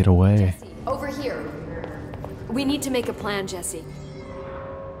fade away. Jesse, over here. We need to make a plan, Jesse.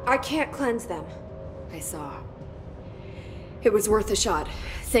 I can't cleanse them. I saw. It was worth a shot.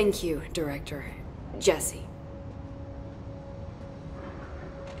 Thank you, Director. Jesse.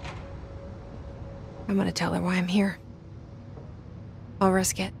 I'm gonna tell her why I'm here. I'll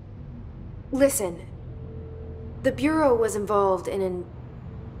risk it. Listen. The Bureau was involved in an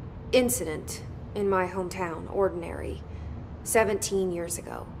incident in my hometown, Ordinary, 17 years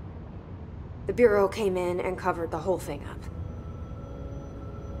ago. The Bureau came in and covered the whole thing up.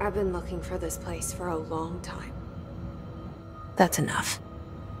 I've been looking for this place for a long time. That's enough.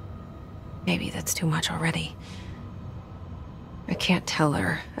 Maybe that's too much already. I can't tell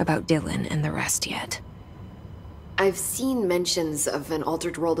her about Dylan and the rest yet. I've seen mentions of an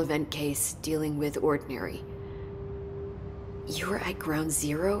Altered World event case dealing with Ordinary. You were at Ground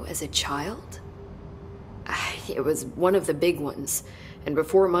Zero as a child? It was one of the big ones, and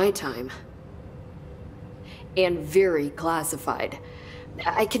before my time. And very classified.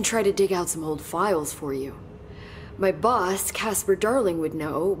 I can try to dig out some old files for you. My boss, Casper Darling, would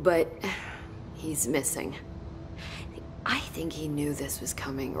know, but he's missing. I think he knew this was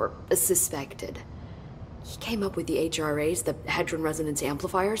coming, or suspected. He came up with the HRAs, the Hadron Resonance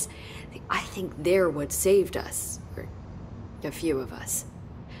Amplifiers. I think they're what saved us. Or a few of us.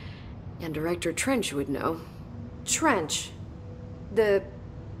 And Director Trench would know. Trench? The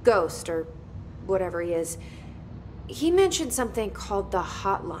ghost, or whatever he is. He mentioned something called the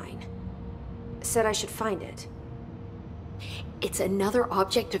Hotline. Said I should find it. It's another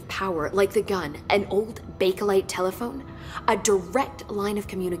object of power, like the gun, an old Bakelite telephone. A direct line of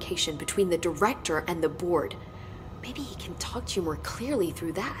communication between the director and the board. Maybe he can talk to you more clearly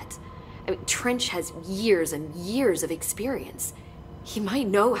through that. I mean, Trench has years and years of experience. He might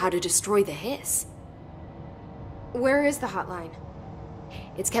know how to destroy the hiss. Where is the hotline?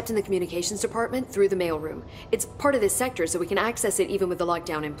 It's kept in the communications department through the mailroom. It's part of this sector, so we can access it even with the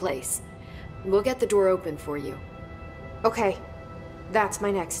lockdown in place. We'll get the door open for you. Okay, that's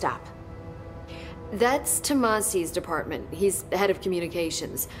my next stop. That's Tomasi's department. He's head of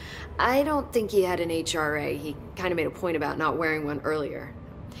communications. I don't think he had an HRA. He kind of made a point about not wearing one earlier.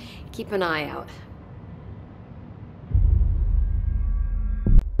 Keep an eye out.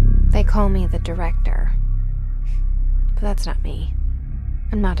 They call me the director. But that's not me.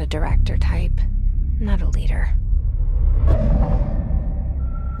 I'm not a director type. I'm not a leader.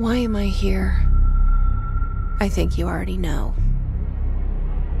 Why am I here? I think you already know.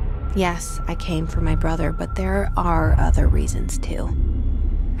 Yes, I came for my brother, but there are other reasons too.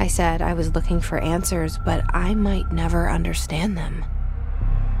 I said I was looking for answers, but I might never understand them.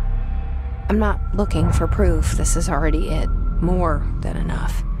 I'm not looking for proof. This is already it. More than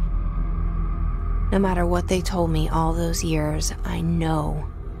enough. No matter what they told me all those years, I know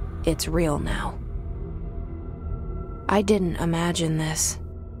it's real now. I didn't imagine this.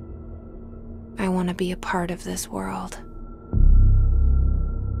 I want to be a part of this world.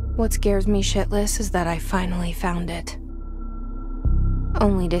 What scares me shitless is that I finally found it.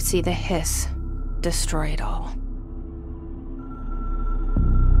 Only to see the hiss destroy it all.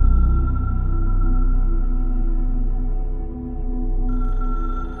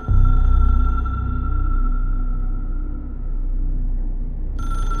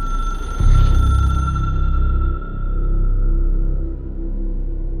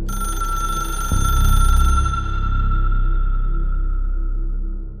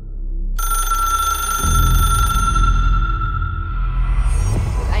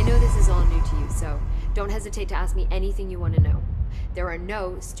 Don't hesitate to ask me anything you want to know. There are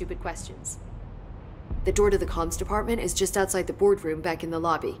no stupid questions. The door to the comms department is just outside the boardroom back in the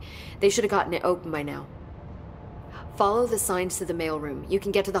lobby. They should have gotten it open by now. Follow the signs to the mailroom. You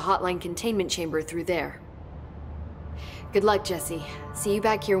can get to the hotline containment chamber through there. Good luck, Jesse. See you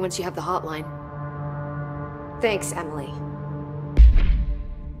back here once you have the hotline. Thanks, Emily.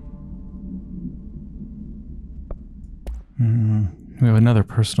 We have another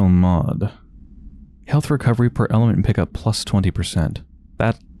personal mod. Health recovery per element pickup plus 20%.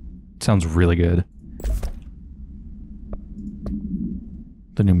 That sounds really good.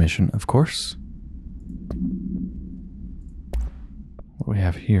 The new mission, of course. What do we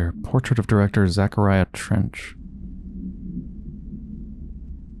have here? Portrait of Director Zachariah Trench.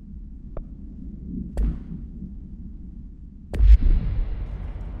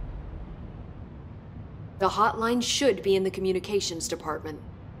 The hotline should be in the communications department.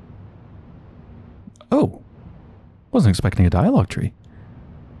 Oh, wasn't expecting a dialogue tree.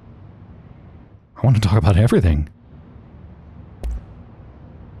 I want to talk about everything.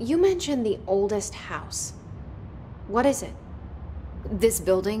 You mentioned the oldest house. What is it? This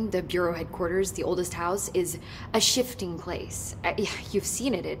building, the Bureau headquarters, the oldest house, is a shifting place. You've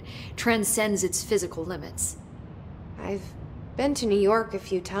seen it. It transcends its physical limits. I've been to New York a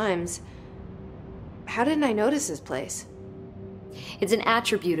few times. How didn't I notice this place? It's an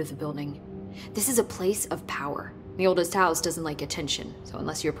attribute of the building. This is a place of power. The oldest house doesn't like attention, so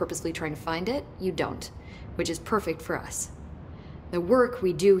unless you're purposely trying to find it, you don't, which is perfect for us. The work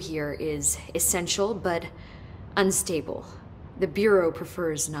we do here is essential, but unstable. The Bureau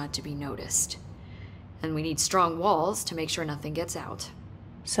prefers not to be noticed. And we need strong walls to make sure nothing gets out.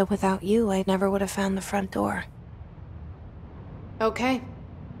 So without you, I never would have found the front door. Okay.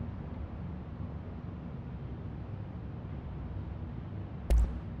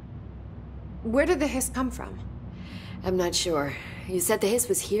 Where did the hiss come from? I'm not sure. You said the hiss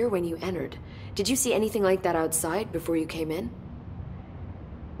was here when you entered. Did you see anything like that outside before you came in?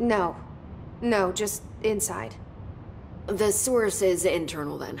 No. No, just inside. The source is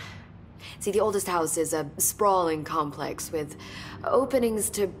internal, then. See, the oldest house is a sprawling complex with openings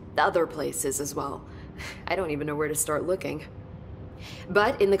to other places as well. I don't even know where to start looking.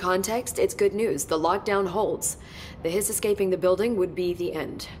 But in the context, it's good news. The lockdown holds. The hiss escaping the building would be the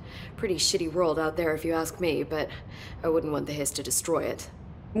end. Pretty shitty world out there if you ask me, but I wouldn't want the hiss to destroy it.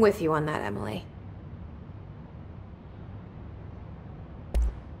 With you on that, Emily.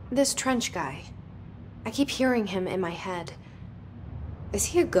 This Trench guy. I keep hearing him in my head. Is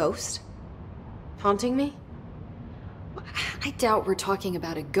he a ghost? Haunting me? I doubt we're talking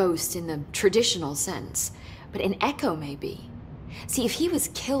about a ghost in the traditional sense, but an echo maybe. See, if he was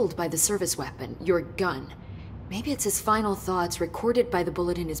killed by the service weapon, your gun, maybe it's his final thoughts recorded by the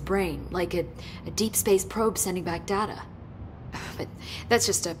bullet in his brain, like a deep space probe sending back data. But that's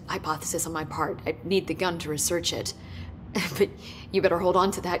just a hypothesis on my part. I need the gun to research it. But you better hold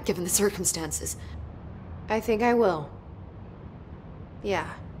on to that given the circumstances. I think I will. Yeah.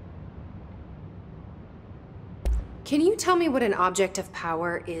 Can you tell me what an object of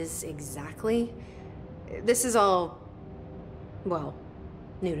power is exactly? This is all, well,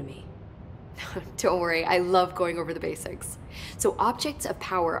 new to me. Don't worry, I love going over the basics. So objects of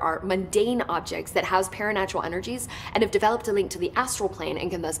power are mundane objects that house paranatural energies and have developed a link to the astral plane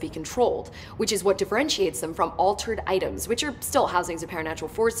and can thus be controlled, which is what differentiates them from altered items, which are still housings of paranatural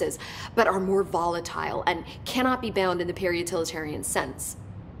forces, but are more volatile and cannot be bound in the pure utilitarian sense.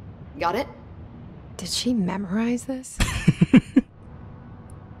 Got it? Did she memorize this?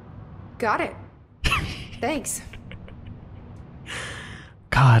 Got it. Thanks.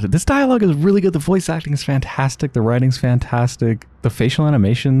 God, this dialogue is really good. The voice acting is fantastic. The writing's fantastic. The facial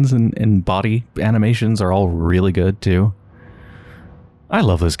animations and body animations are all really good, too. I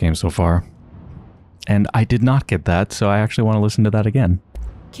love this game so far. And I did not get that, so I actually want to listen to that again.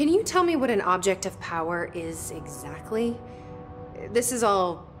 Can you tell me what an object of power is exactly? This is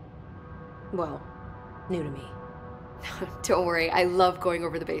all, well, new to me. Don't worry, I love going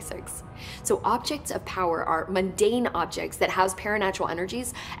over the basics. So objects of power are mundane objects that house paranatural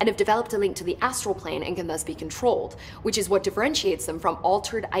energies and have developed a link to the astral plane and can thus be controlled, which is what differentiates them from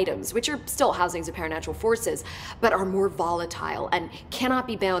altered items, which are still housings of paranatural forces, but are more volatile and cannot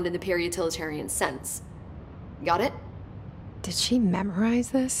be bound in the pure utilitarian sense. Got it? Did she memorize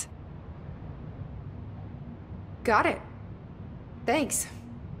this? Got it. Thanks.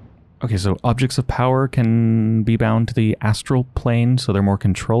 Okay, so objects of power can be bound to the astral plane, so they're more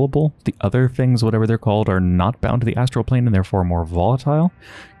controllable. The other things, whatever they're called, are not bound to the astral plane and therefore more volatile.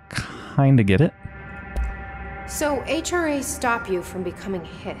 Kinda get it. So HRAs stop you from becoming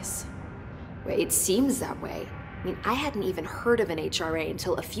hiss? It seems that way. I mean, I hadn't even heard of an HRA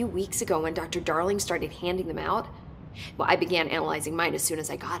until a few weeks ago when Dr. Darling started handing them out. Well, I began analyzing mine as soon as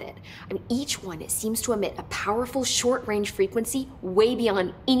I got it. I mean, each one seems to emit a powerful short-range frequency way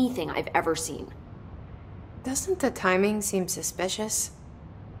beyond anything I've ever seen. Doesn't the timing seem suspicious?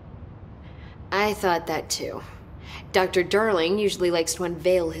 I thought that too. Dr. Darling usually likes to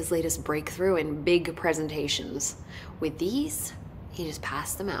unveil his latest breakthrough in big presentations. With these, he just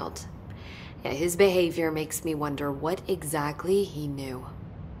passed them out. Yeah, his behavior makes me wonder what exactly he knew.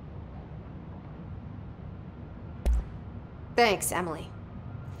 Thanks, Emily.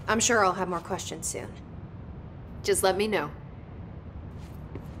 I'm sure I'll have more questions soon. Just let me know.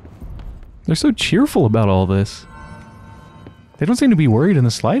 They're so cheerful about all this. They don't seem to be worried in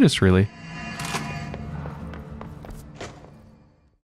the slightest, really.